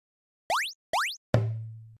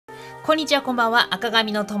こんにちは、こんばんは、赤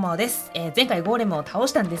髪のともです。前回ゴーレムを倒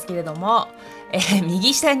したんですけれども、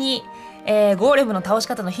右下に、ゴーレムの倒し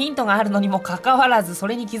方のヒントがあるのにもかかわらず、そ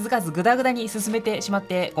れに気づかずグダグダに進めてしまっ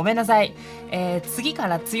てごめんなさい。次か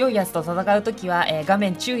ら強いやつと戦うときは、画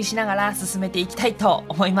面注意しながら進めていきたいと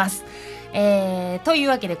思います。という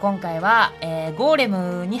わけで今回は、ゴーレ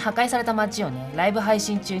ムに破壊された街をね、ライブ配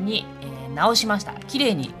信中に、直しました。綺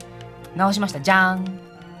麗に直しました。じゃーん。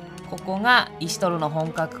ここが石トロの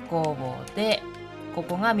本格工房で、こ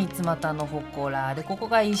こが三つ股の祠で、ここ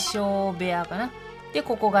が衣装部屋かな。で、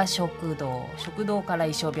ここが食堂。食堂から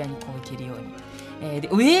衣装部屋にこう行けるように。で、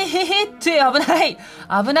って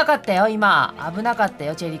危なかったよ、今。危なかった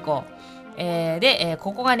よ、チェリコ。で、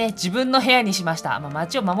ここがね、自分の部屋にしました。まあ、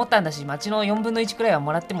街を守ったんだし、街の4分の1くらいは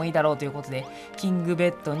もらってもいいだろうということで、キング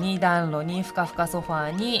ベッドに暖炉にふかふかソフ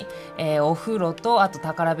ァーに、お風呂と、あと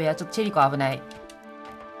宝部屋。ちょっとチェリコ危ない。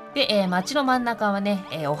で、街の真ん中はね、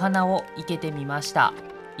お花を生けてみました。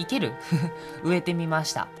生ける植えてみま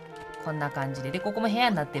した。こんな感じで。で、ここも部屋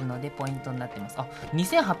になってるので、ポイントになってます。あ、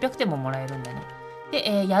2800点ももらえるんだね。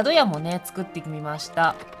で、宿屋もね、作ってみまし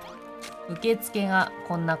た。受付が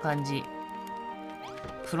こんな感じ。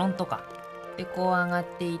フロントか。で、こう上がっ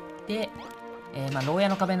ていって、まあ、牢屋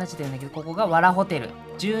の壁になっちゃってるんだけど、ここがわらホテル。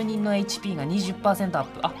住人の HP が 20% アッ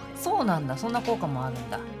プ。あ、そうなんだ。そんな効果もあるん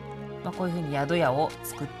だ。まあ、こういう風に宿屋を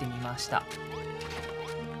作ってみました。って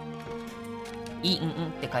書い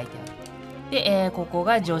てある。で、ここ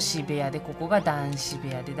が女子部屋で、ここが男子部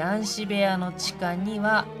屋で、男子部屋の地下に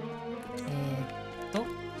は、どこ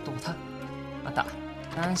だまた。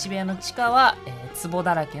男子部屋の地下は、壺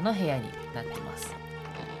だらけの部屋になってます。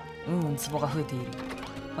壺が増えている。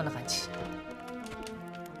こんな感じ。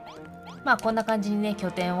まあ、こんな感じにね、拠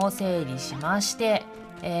点を整理しまして、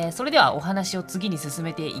それではお話を次に進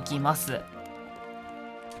めていきます。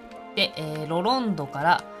で、ロロンドか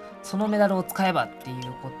らそのメダルを使えばってい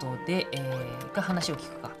うことで、一回話を聞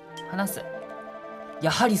くか。話す。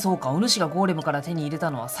やはりそうか、お主がゴーレムから手に入れ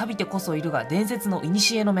たのは錆びてこそいるが伝説の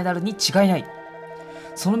古のメダルに違いない。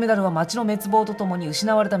そのメダルは町の滅亡とともに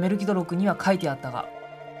失われたメルキド録には書いてあったが、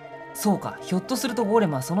そうか、ひょっとするとゴーレ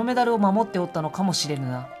ムはそのメダルを守っておったのかもしれぬ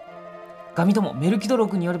な。ガミともメルキド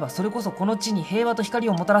録によればそれこそこの地に平和と光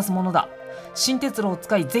をもたらすものだ。新鉄路を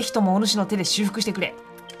使いぜひともお主の手で修復してくれ。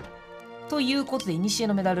ということで古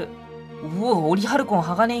のメダル。オリハルコン、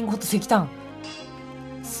鋼インゴット、石炭。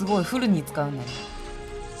すごいフルに使うんだね。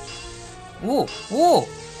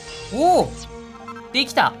で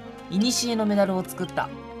きた。古のメダルを作った。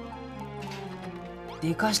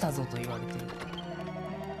でかしたぞと言われている。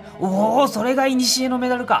それが古のメ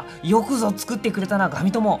ダルか。よくぞ作ってくれたな、ガ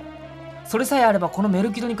ミとも。それさえあればこのメ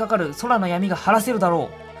ルキドにかかる空の闇が晴らせるだろ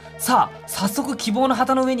う。さあ、早速希望の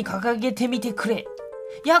旗の上に掲げてみてくれ。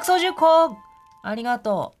薬草10個ありが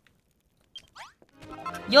と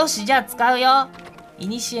う。よし、じゃあ使うよ。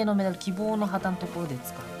古のメダル、希望の旗のところで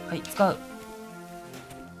使う。はい、使う。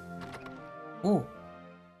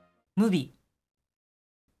ムビ。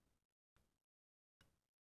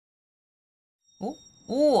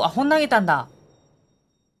本投げたんだ。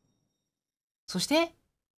そして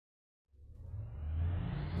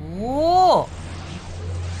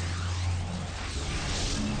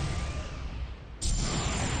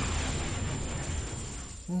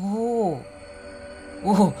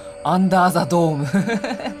アンダーザドーム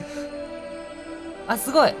あ、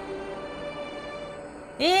すごい。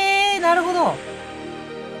なるほど。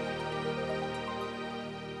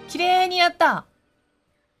綺麗にやった。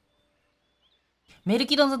メル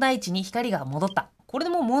キドの大地に光が戻った。これで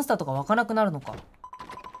もうモンスターとか湧かなくなるのか。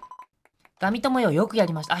ガミ友よ、よくや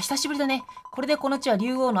りました。あ、久しぶりだね。これでこの地は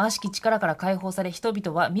竜王の悪しき力から解放され、人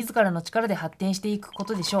々は自らの力で発展していくこ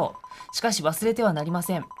とでしょう。しかし忘れてはなりま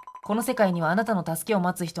せん。この世界にはあなたの助けを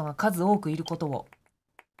待つ人が数多くいることを。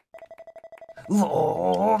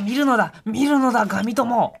見るのだガミ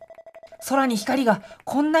友。空に光が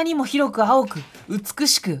こんなにも広く青く美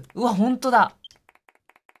しく。ほんとだ。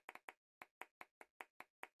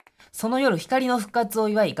その夜、光の復活を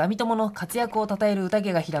祝い、ガミ友の活躍を称える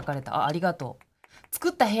宴が開かれた。ありがとう。作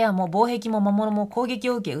った部屋も防壁も魔物も攻撃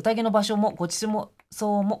を受け、宴の場所もごちそ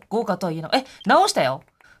うも豪華とは言えない。直したよ。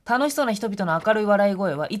楽しそうな人々の明るい笑い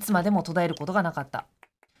声はいつまでも途絶えることがなかった。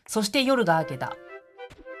そして夜が明けた。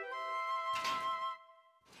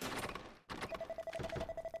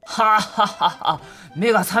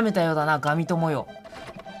目が覚めたようだな、ガミ友よ。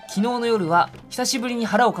昨日の夜は久しぶりに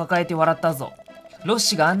腹を抱えて笑ったぞ。ロッ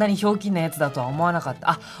シがあんなにひょうきんなやつだとは思わなかっ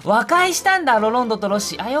た。和解したんだ、ロロンドとロッ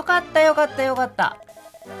シ。よかった。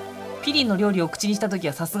ピリンの料理を口にした時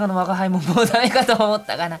はさすがの我が輩ももうダメかと思っ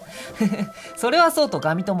たがなそれはそうと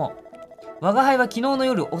ガミ友。我が輩は昨日の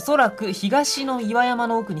夜、おそらく東の岩山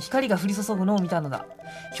の奥に光が降り注ぐのを見たのだ。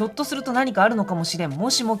ひょっとすると何かあるのかもしれん。も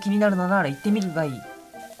しも気になるのなら行ってみるがいい。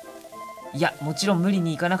いや、もちろん無理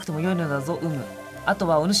に行かなくてもよいのだぞ、あと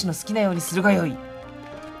はお主の好きなようにするがよい。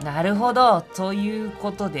なるほど。という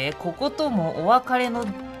ことで、ここともお別れの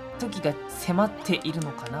時が迫っている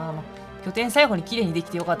のかな。拠点最後に綺麗にでき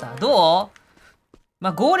てよかった。ど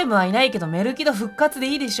う？ゴーレムはいないけど、メルキド復活で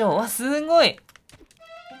いいでしょう。わ、すんごい。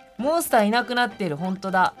モンスターいなくなってる。ほん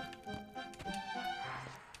とだ。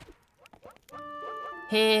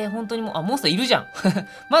へえ、本当にモンスターいるじゃん。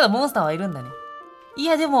まだモンスターはいるんだね。い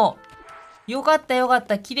や、でも、よかったよかっ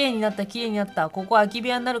た。綺麗になった、綺麗になった。ここ空き部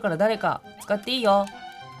屋になるから誰か使っていいよ。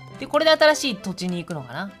で、これで新しい土地に行くの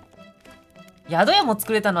かな。宿屋も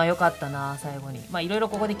作れたのは良かったな、最後に。いろいろ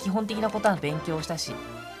ここで基本的なことは勉強したし。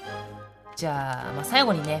じゃあ、最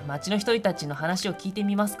後にね、町の人たちの話を聞いて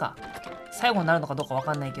みますか。最後になるのかどうかわ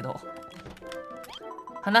かんないけど。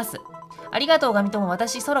話す。ありがとう、ガミ友。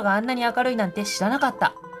私、空があんなに明るいなんて知らなかっ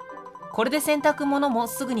た。これで洗濯物も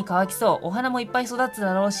すぐに乾きそう。お花もいっぱい育つ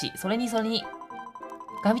だろうし、それに。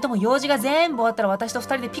ガミ友、用事が全部終わったら私と二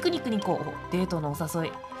人でピクニックに行こう。デートのお誘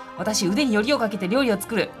い。私、腕によりをかけて料理を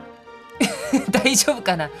作る。大丈夫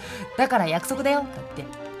かな。だから約束だよ。だって。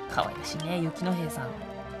かわいらしいね、雪の兵さん。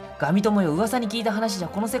ガミ友よ、噂に聞いた話じゃ、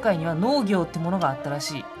この世界には農業ってものがあったら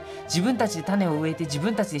しい。自分たちで種を植えて自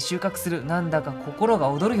分たちで収穫する。なんだか心が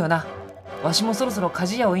躍るよな。わしもそろそろ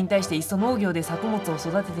鍛冶屋を引退していっそ農業で作物を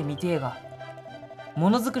育ててみてえが。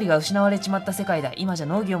ものづくりが失われちまった世界だ。今じゃ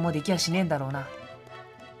農業もできやしねえんだろうな。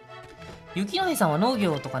雪の兵さんは農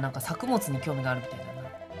業とかなんか作物に興味があるみたいだな。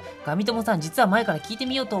ガミ友さん、実は前から聞いて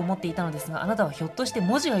みようと思っていたのですが、あなたはひょっとして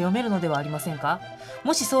文字が読めるのではありませんか？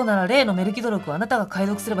もしそうなら例のメルキド録をあなたが解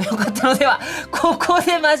読すればよかったのでは。ここ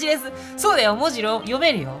でマジです。そうだよ、文字読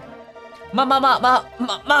めるよ。ま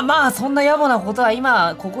あ、そんな野暮なことは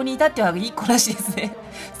今、ここに至ってはいいこなしですね。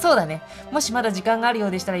そうだね。もしまだ時間があるよ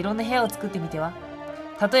うでしたらいろんな部屋を作ってみては。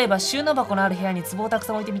例えば収納箱のある部屋に壺をたく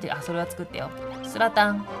さん置いてみて。あ、それは作ってよ。スラ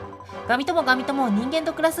タン。ガミ友、人間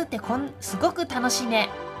と暮らすってすごく楽しいね。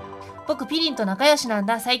僕、ピリンと仲良しなん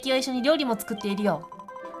だ。最近は一緒に料理も作っているよ。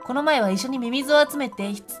この前は一緒にミミズを集め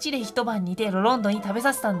て、土で一晩煮てロロンドに食べ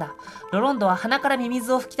させたんだ。ロロンドは鼻からミミ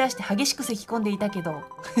ズを吹き出して激しく咳き込んでいたけど。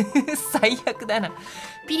最悪だな。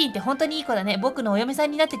ピリンって本当にいい子だね。僕のお嫁さ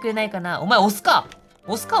んになってくれないかな。お前、押すか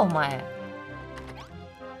お前。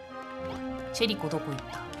チェリコどこ行っ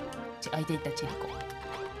た？いた、チ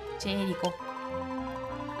ェリコ。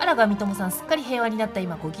あら、ガミ友さん、すっかり平和になった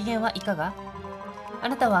今、ご機嫌はいかが？あ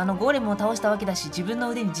なたはゴーレムを倒したわけだし、自分の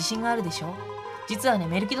腕に自信があるでしょ？実はね、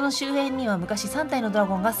メルキドの周辺には昔3体のドラ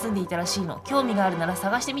ゴンが住んでいたらしいの。興味があるなら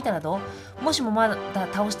探してみたらどう？もしもまだ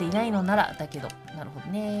倒していないのならだけど。なるほど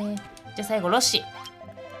ね。じゃあ最後、ロッシ。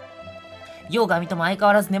ようガミ友、相変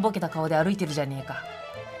わらず寝ぼけた顔で歩いてるじゃねえか。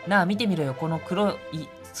なあ、見てみろよ、この黒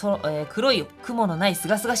い雲のないす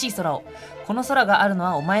がすがしい空を。この空があるの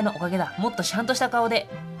はお前のおかげだ。もっとシャンとした顔で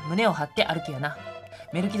胸を張って歩けよな。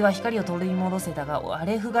メルキドは光を取り戻せたが、ア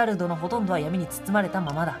レフガルドのほとんどは闇に包まれた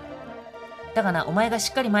ままだ。だがな、お前が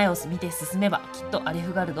しっかり前を見て進めば、きっとアレ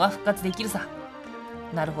フガルドは復活できるさ。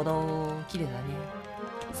なるほど。綺麗だね。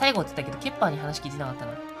最後って言ったけど、ケッパーに話聞いてなかった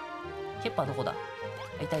な。ケッパーどこだ？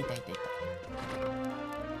いた。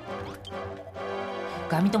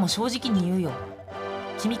ガミ友、正直に言うよ。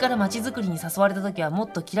君から街づくりに誘われた時はも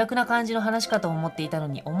っと気楽な感じの話かと思っていたの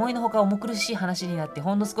に、思いのほか重苦しい話になって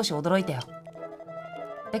ほんの少し驚いたよ。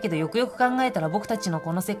だけどよくよく考えたら僕たちの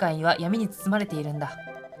この世界は闇に包まれているんだ。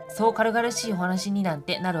そう軽々しいお話になん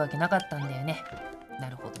てなるわけなかったんだよね。な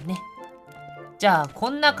るほどね。じゃあこ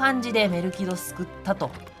んな感じでメルキド救った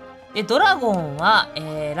と。で、ドラゴンは、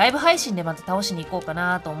ライブ配信でまた倒しに行こうか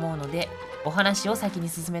なと思うので、お話を先に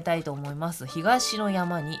進めたいと思います。東の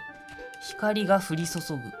山に光が降り注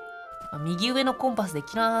ぐ。右上のコンパスで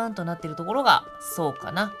キラーンとなってるところがそう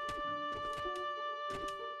かな。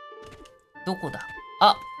どこだ？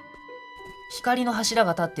あ、光の柱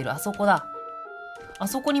が立ってる。あそこだ。あ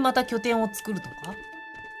そこにまた拠点を作るとか？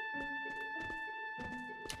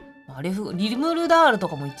リムルダールと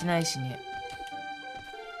かも行ってないしね。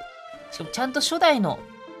しかもちゃんと初代の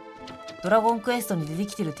ドラゴンクエストに出て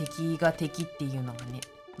きてる敵が敵っていうのがね。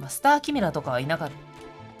スターキメラとかはいなかっ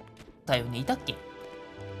たよね。いたっけ？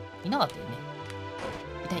いなかったよね。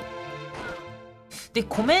痛い。で、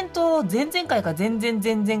コメント、前々回か前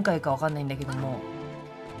々回かわかんないんだけども、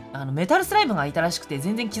メタルスライムがいたらしくて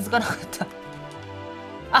全然気づかなかった。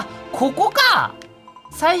あ、ここか！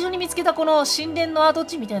最初に見つけたこの神殿の跡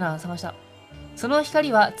地みたいなのを探した。その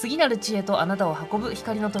光は次なる地へとあなたを運ぶ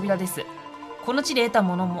光の扉です。この地で得た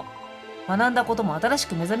もの学んだことも新し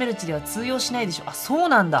く目覚める地では通用しないでしょう。あ、そう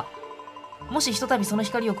なんだ。もしひとたびその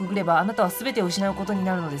光をくぐれば、あなたは全てを失うことに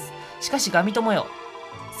なるのです。しかしガミ友よ、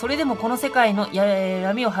それでもこの世界の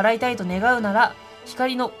闇を払いたいと願うなら、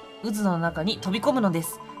光の渦の中に飛び込むので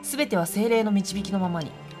す。全ては精霊の導きのまま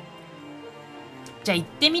に。じゃあ行っ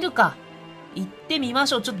てみるか。行ってみま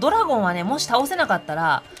しょう。ちょっとドラゴンはね、もし倒せなかった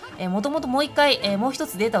ら、もともともう一回、もう一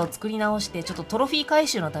つデータを作り直して、ちょっとトロフィー回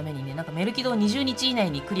収のためにね、なんかメルキドを20日以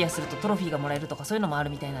内にクリアするとトロフィーがもらえるとかそういうのもある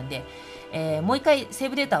みたいなんで、もう一回セー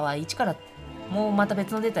ブデータは1からもうまた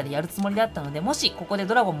別のデータでやるつもりだったので、もしここで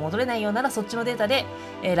ドラゴン戻れないようならそっちのデータで、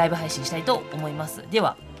ライブ配信したいと思います。で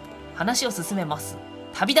は、話を進めます。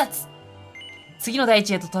旅立つ。次の大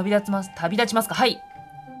地へと旅立ちますか。はい。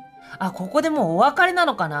あ、ここでもうお別れな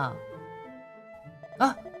のかな。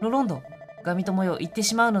あ、ロロンド。ガミ友よ、行って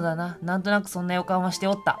しまうのだな。なんとなくそんな予感はして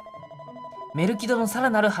おった。メルキドのさら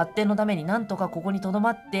なる発展のためになんとかここに留ま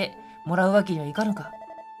ってもらうわけにはいかぬか。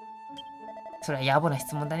それは野暮な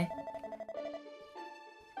質問だね。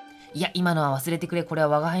いや、今のは忘れてくれ。これは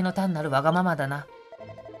我が輩の単なるわがままだな。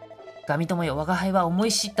ガミ友よ、我が輩は思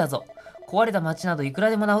い知ったぞ。壊れた町などいくら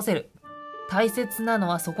でも直せる。大切なの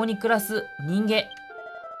はそこに暮らす人間。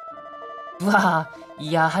うわ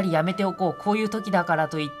ぁ、やはりやめておこう。こういう時だから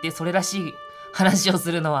といってそれらしい話を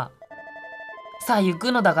するのは。さあ行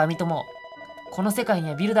くのだガミ友。この世界に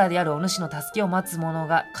はビルダーであるお主の助けを待つ者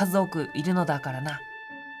が数多くいるのだからな。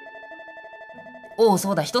おお、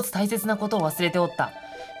そうだ、一つ大切なことを忘れておった。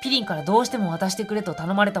ピリンからどうしても渡してくれと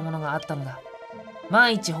頼まれたものがあったのだ。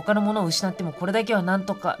万一他のものを失ってもこれだけは何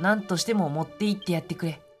としても持って行ってやってく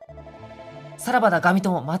れ。さらばだガミ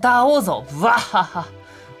友、また会おうぞ。うわっはは。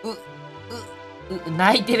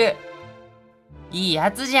泣いてる。いい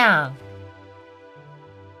やつじゃん。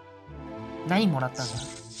何もらったんだ。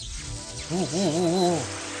おお。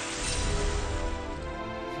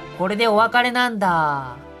これでお別れなん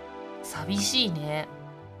だ。寂しいね。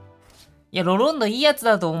いや、ロロンドいいやつ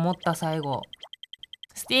だと思った、最後。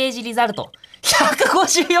ステージリザルト。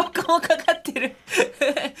154日もかかってる。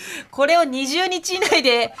これを20日以内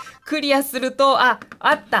でクリアすると、あ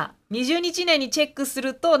った。20日以内にチェックす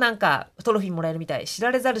ると、なんかトロフィーもらえるみたい。知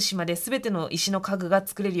られざる島で全ての石の家具が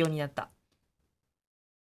作れるようになった。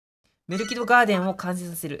メルキドガーデンを完成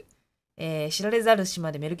させる。知られざる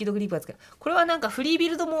島でメルキドグリープが作る。これはなんかフリービ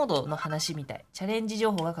ルドモードの話みたい。チャレンジ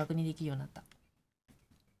情報が確認できるようになった。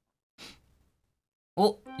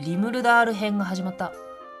お、リムルダール編が始まった。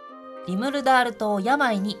リムルダール島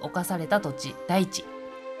病に侵された土地、大地。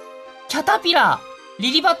キャタピラー、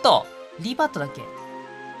リリバットだっけ。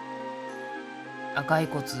あ、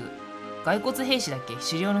骸骨兵士だっけ、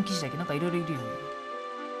狩猟の騎士だっけ、なんかいろいろいるよね。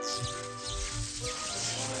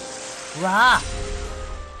うわ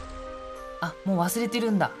あ、もう忘れて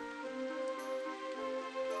るんだ。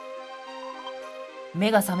目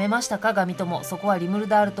が覚めましたか、ガミ友。そこはリムル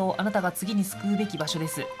ダール島、あなたが次に救うべき場所で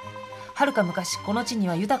す。はるか昔、この地に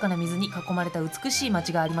は豊かな水に囲まれた美しい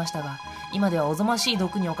町がありましたが、今ではおぞましい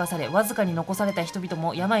毒に侵され、わずかに残された人々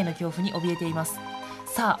も病の恐怖に怯えています。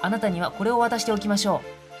さあ、あなたにはこれを渡しておきましょ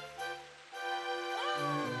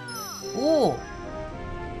う。おお。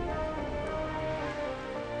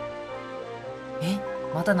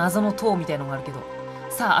また謎の塔みたいのがあるけど。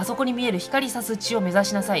さあ、あそこに見える光さす地を目指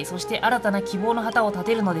しなさい。そして新たな希望の旗を立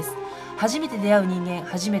てるのです。初めて出会う人間、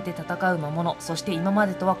初めて戦う魔物、そして今ま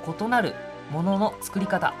でとは異なるものの作り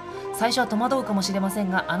方。最初は戸惑うかもしれませ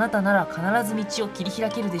んが、あなたなら必ず道を切り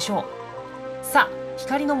開けるでしょう。さあ、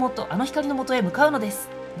あの光のもとへ向かうのです。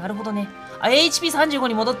なるほどね。あ、HP35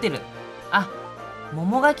 に戻ってる。あ、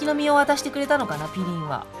桃柿の実を渡してくれたのかな、ピリン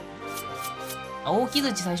は。あ、大木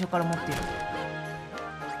槌最初から持ってる。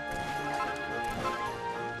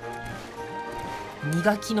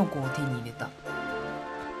苦キノコを手に入れた。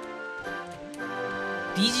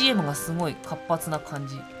BGM がすごい活発な感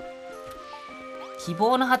じ。希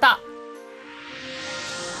望の旗。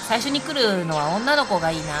最初に来るのは女の子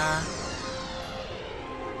がいいな。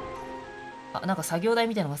あ、なんか作業台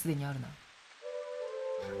みたいなのがすでにある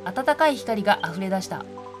な。暖かい光が溢れ出した。あ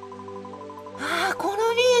あ、この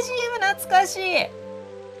BGM 懐かしい。わ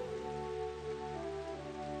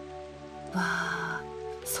あ、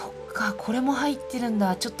そっか、これも入ってるん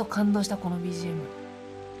だ。ちょっと感動した、この BGM。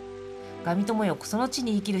ガミ友よ、その地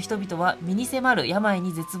に生きる人々は身に迫る病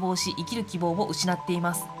に絶望し、生きる希望を失ってい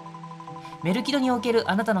ます。メルキドにおける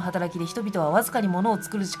あなたの働きで人々はわずかに物を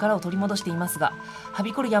作る力を取り戻していますが、は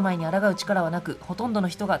びこる病に抗う力はなく、ほとんどの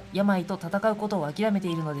人が病と戦うことを諦めて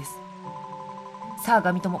いるのです。さあ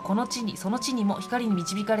ガミ友、その地にも光に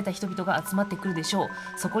導かれた人々が集まってくるでしょう。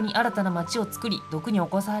そこに新たな町を作り、毒に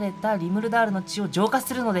侵されたリムルダールの地を浄化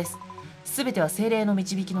するのです。すべては精霊の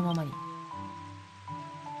導きのままに。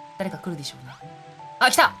誰か来るでしょうな。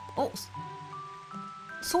あ、来た。お、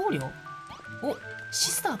僧侶。お、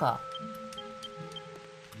シスターが。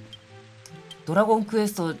ドラゴンクエ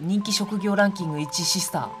スト人気職業ランキング1位シ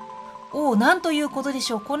スター。おお、なんということで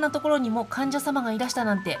しょう。こんなところにも患者様がいらした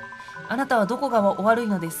なんて。あなたはどこがお悪い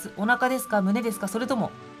のです？お腹ですか？胸ですか？それと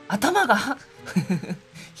も頭が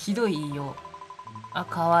ひどい言いよう。あ、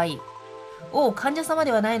かわいい。おお、患者様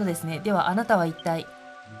ではないのですね。ではあなたは一体。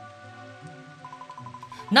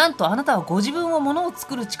なんとあなたはご自分を物を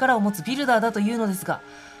作る力を持つビルダーだというのですが、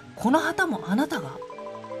この旗もあなたが？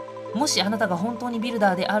もしあなたが本当にビル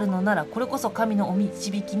ダーであるのなら、これこそ神のお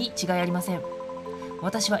導きに違いありません。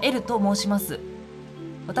私はエルと申します。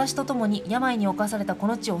私と共に病に侵されたこ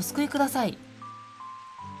の地をお救いください。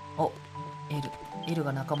お、エル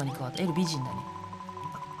が仲間に加わった。エル美人だね。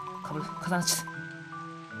重なっちゃった。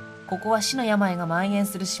ここは死の病が蔓延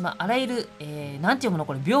する島。あらゆる、なんて読むの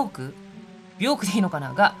これ、病区でいいのか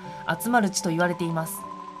なが集まる地と言われています。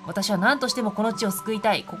私は何としてもこの地を救い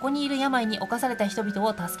たい。ここにいる病に侵された人々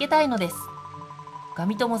を助けたいのです。ガ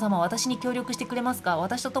ミ友様、私に協力してくれますか？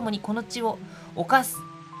私と共にこの地を侵す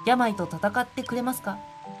病と戦ってくれますか？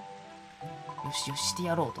よしよし、して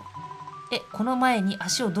やろうと。この前に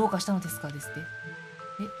足をどうかしたのですか？ですっ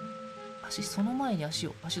て。その前に足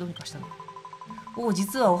どうにかしたの？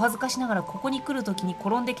実はお恥ずかしながらここに来るときに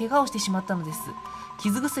転んで怪我をしてしまったのです。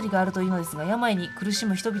傷薬があるというのですが、病に苦し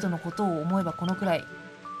む人々のことを思えばこのくらい。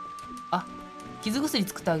あ、傷薬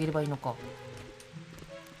作ってあげればいいのか。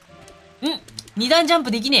二段ジャン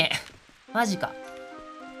プできねえマジか。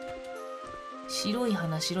白い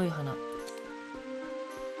花。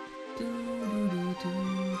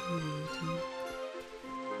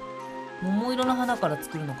桃色の花から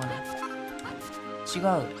作るのかな？違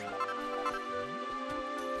う。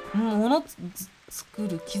物作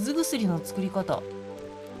る。傷薬の作り方。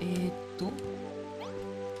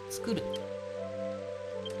作る。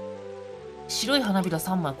白い花びら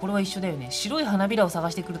3枚。これは一緒だよね。白い花びらを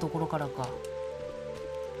探してくるところからか。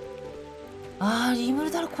リム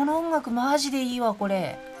ルダル、この音楽マジでいいわ、こ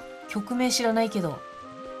れ。曲名知らないけど。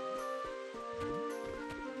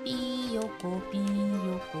ピーヨコピー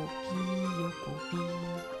ヨコピーヨコピー。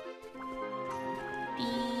ピー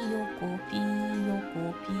ヨコピーヨコ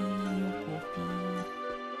ピーヨコピ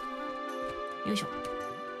ー。よいしょ。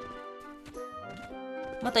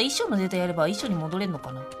また衣装のデータやれば衣装に戻れるの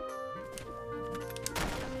かな？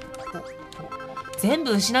全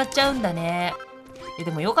部失っちゃうんだね。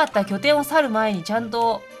でもよかった。拠点を去る前にちゃん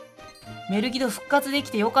とメルキド復活で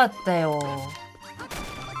きてよかったよ。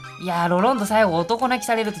いやー、ロロンド最後男泣き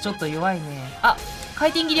されるとちょっと弱いね。回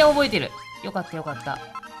転切りは覚えてる。よかったよかった。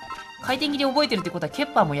回転切り覚えてるってことはケッ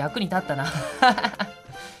パーも役に立ったな。ピ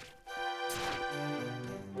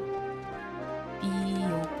ーヨ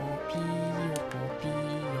コピーヨコピー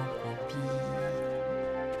ヨコピ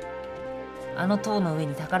ー。あの塔の上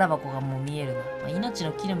に宝箱がもう見えるな。命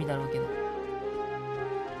の木の実だろうけど。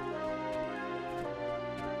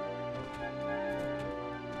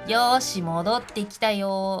よーし、戻ってきた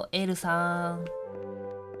よー、エルさん。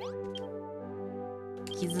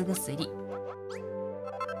傷薬。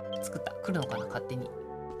作った。来るのかな勝手に。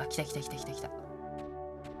来た。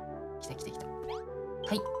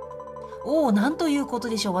はい。なんということ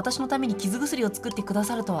でしょう。私のために傷薬を作ってくだ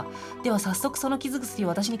さるとは。では早速その傷薬を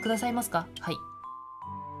私にくださいますか？はい。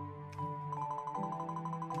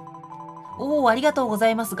ありがとうござ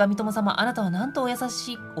います。ガミ友様。あなたはなんとお優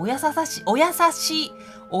しい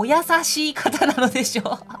方なのでしょう。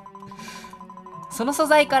その素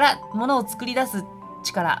材から物を作り出す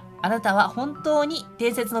力。あなたは本当に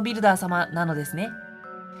伝説のビルダー様なのですね。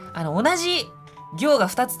同じ行が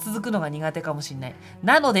2つ続くのが苦手かもしれない。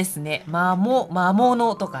なのですね。魔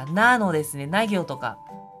物とか、なのですね。な行とか。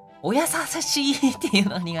お優しいっていう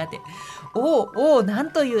のが苦手。な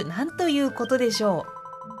んということでしょ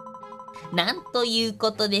う。なんという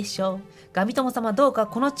ことでしょう。ガミ友様、どうか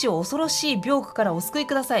この地を恐ろしい病苦からお救い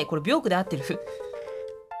ください。これ病苦で合ってる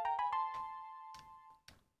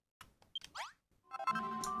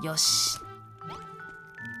よし。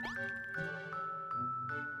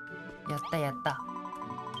やった。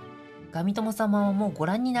ガミ友様はもうご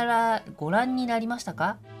覧になりました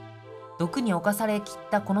か？毒に侵されきっ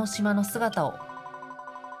たこの島の姿を。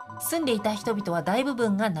住んでいた人々は大部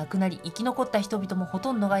分が亡くなり、生き残った人々もほ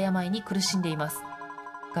とんどが病に苦しんでいます。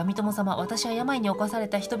ガミ友様、私は病に侵され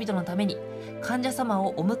た人々のために患者様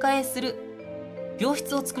をお迎えする病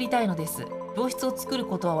室を作りたいのです。病室を作る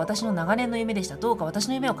ことは私の長年の夢でした。どうか私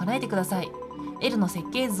の夢を叶えてください。L の設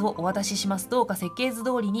計図をお渡しします。どうか設計図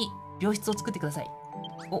通りに病室を作ってください。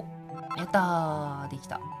やったー。でき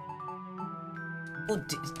た。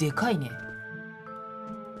でかいね。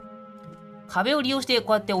壁を利用して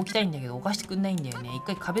こうやって置きたいんだけど、置かしてくんないんだよね。一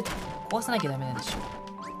回壁壊さなきゃダメなんでしょ。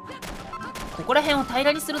ここら辺を平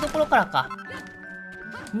らにするところからか。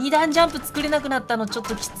2段ジャンプ作れなくなったのちょっ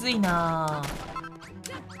ときついな。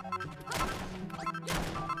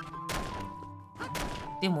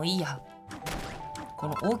でもいいや。こ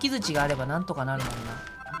の大木槌があればなんとかなるもん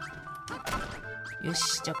な。よ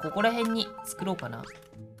し、じゃあここら辺に作ろうかな。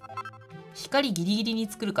光ギリギリ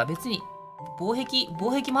に作るか。別に防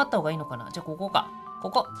壁もあった方がいいのかな。じゃあここか。こ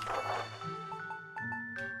こ。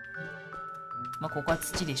まあここは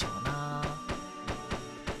土でしょうな。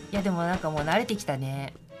いやでもなんかもう慣れてきた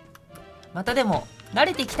ね。またでも慣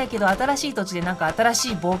れてきたけど、新しい土地でなんか新し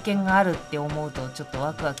い冒険があるって思うとちょっと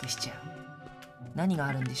ワクワクしちゃう。何が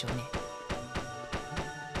あるんでしょうね。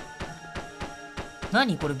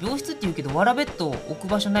何これ、病室って言うけどわらベッドを置く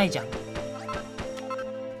場所ないじゃん。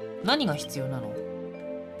何が必要なの？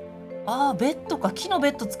ああ、ベッドか。木のベ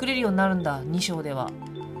ッド作れるようになるんだ、2章では。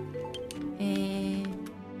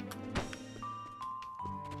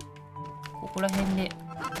ここら辺で。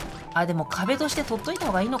あ、でも壁として取っといた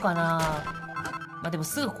方がいいのかな。まあでも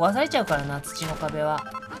すぐ壊されちゃうからな、土の壁は。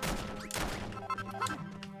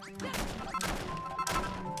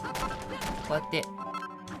こうやって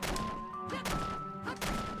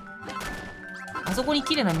あそこに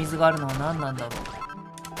綺麗な水があるのは何なんだろう。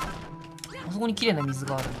あそこに綺麗な水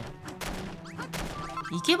があるの。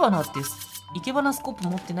生け花って生け花スコップ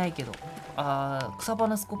持ってないけど、草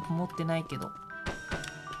花スコップ持ってないけど。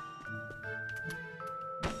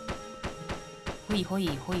ほいほい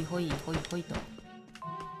ほいほいほいほいと。ほ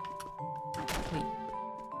い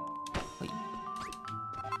ほ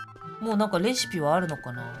い。もうなんかレシピはあるの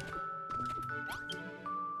かな。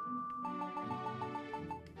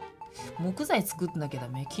木材作んなきゃダ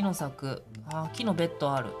メ。木の柵。木のベッ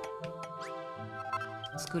ドある。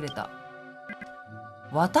作れた。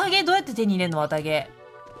綿毛どうやって手に入れんの？綿毛。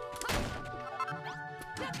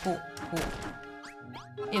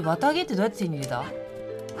綿毛ってどうやって手に入れた？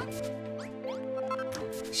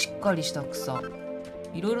しっかりした草。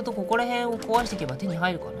いろいろとここら辺を壊していけば手に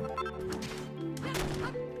入るかな。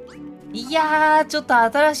いやー、ちょっと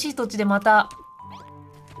新しい土地でまた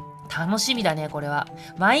楽しみだね、これは。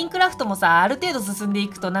マインクラフトもさ、ある程度進んでい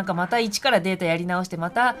くとなんかまた一からデータやり直して、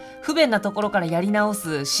また不便なところからやり直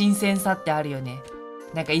す新鮮さってあるよね。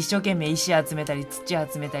なんか一生懸命石集めたり土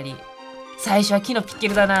集めたり、最初は木のピッケ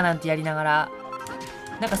ルだななんてやりながら、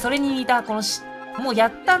なんかそれに似たこのもうや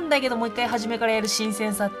ったんだけどもう一回初めからやる新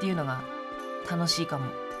鮮さっていうのが楽しいかも。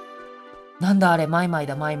なんだあれ、マイマイ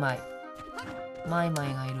だ、マイマイ。マイマ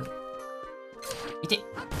イがいる。いて。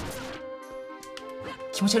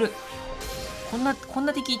気持ち悪い。こん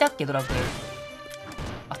な敵いたっけ、ドラクエ。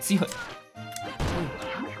あ、強い。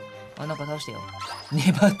なんか倒してよ。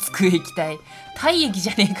ネバつく液体。体液じ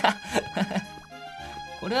ゃねえか。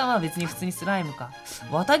これはまあ別に普通にスライムか。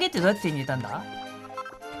綿毛ってどうやって手に入れたんだ？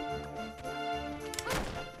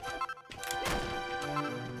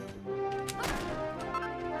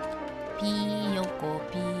ピーヨコ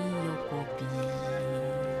ピーヨコピー。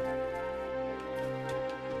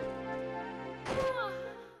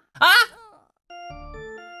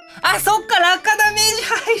そっか、落下ダメージ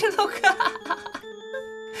入るのか。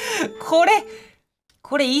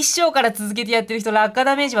これ1章から続けてやってる人、落下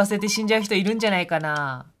ダメージ忘れて死んじゃう人いるんじゃないか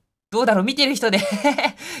な。どうだろう、見てる人で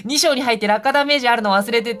2章に入って落下ダメージあるの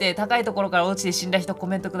忘れてて、高いところから落ちて死んだ人コ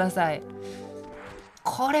メントください。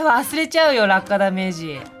これ忘れちゃうよ、落下ダメー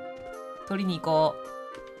ジ。取りに行こう。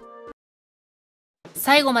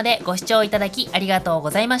最後までご視聴いただきありがとうご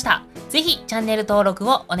ざいました。ぜひチャンネル登録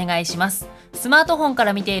をお願いします。スマートフォンか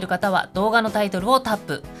ら見ている方は動画のタイトルをタッ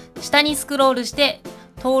プ。下にスクロールして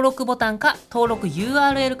登録ボタンか登録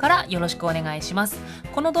URL からよろしくお願いします。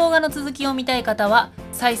この動画の続きを見たい方は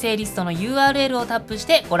再生リストの URL をタップし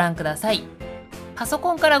てご覧ください。パソ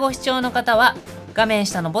コンからご視聴の方は画面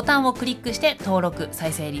下のボタンをクリックして登録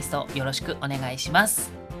再生リストよろしくお願いしま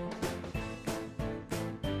す。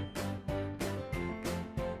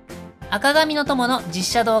赤髪の友の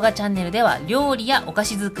実写動画チャンネルでは料理やお菓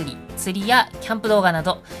子作り、釣りやキャンプ動画な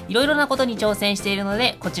どいろいろなことに挑戦しているの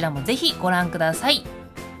でこちらもぜひご覧ください。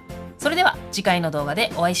それでは次回の動画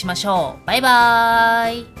でお会いしましょう。バイバ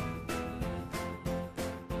ーイ。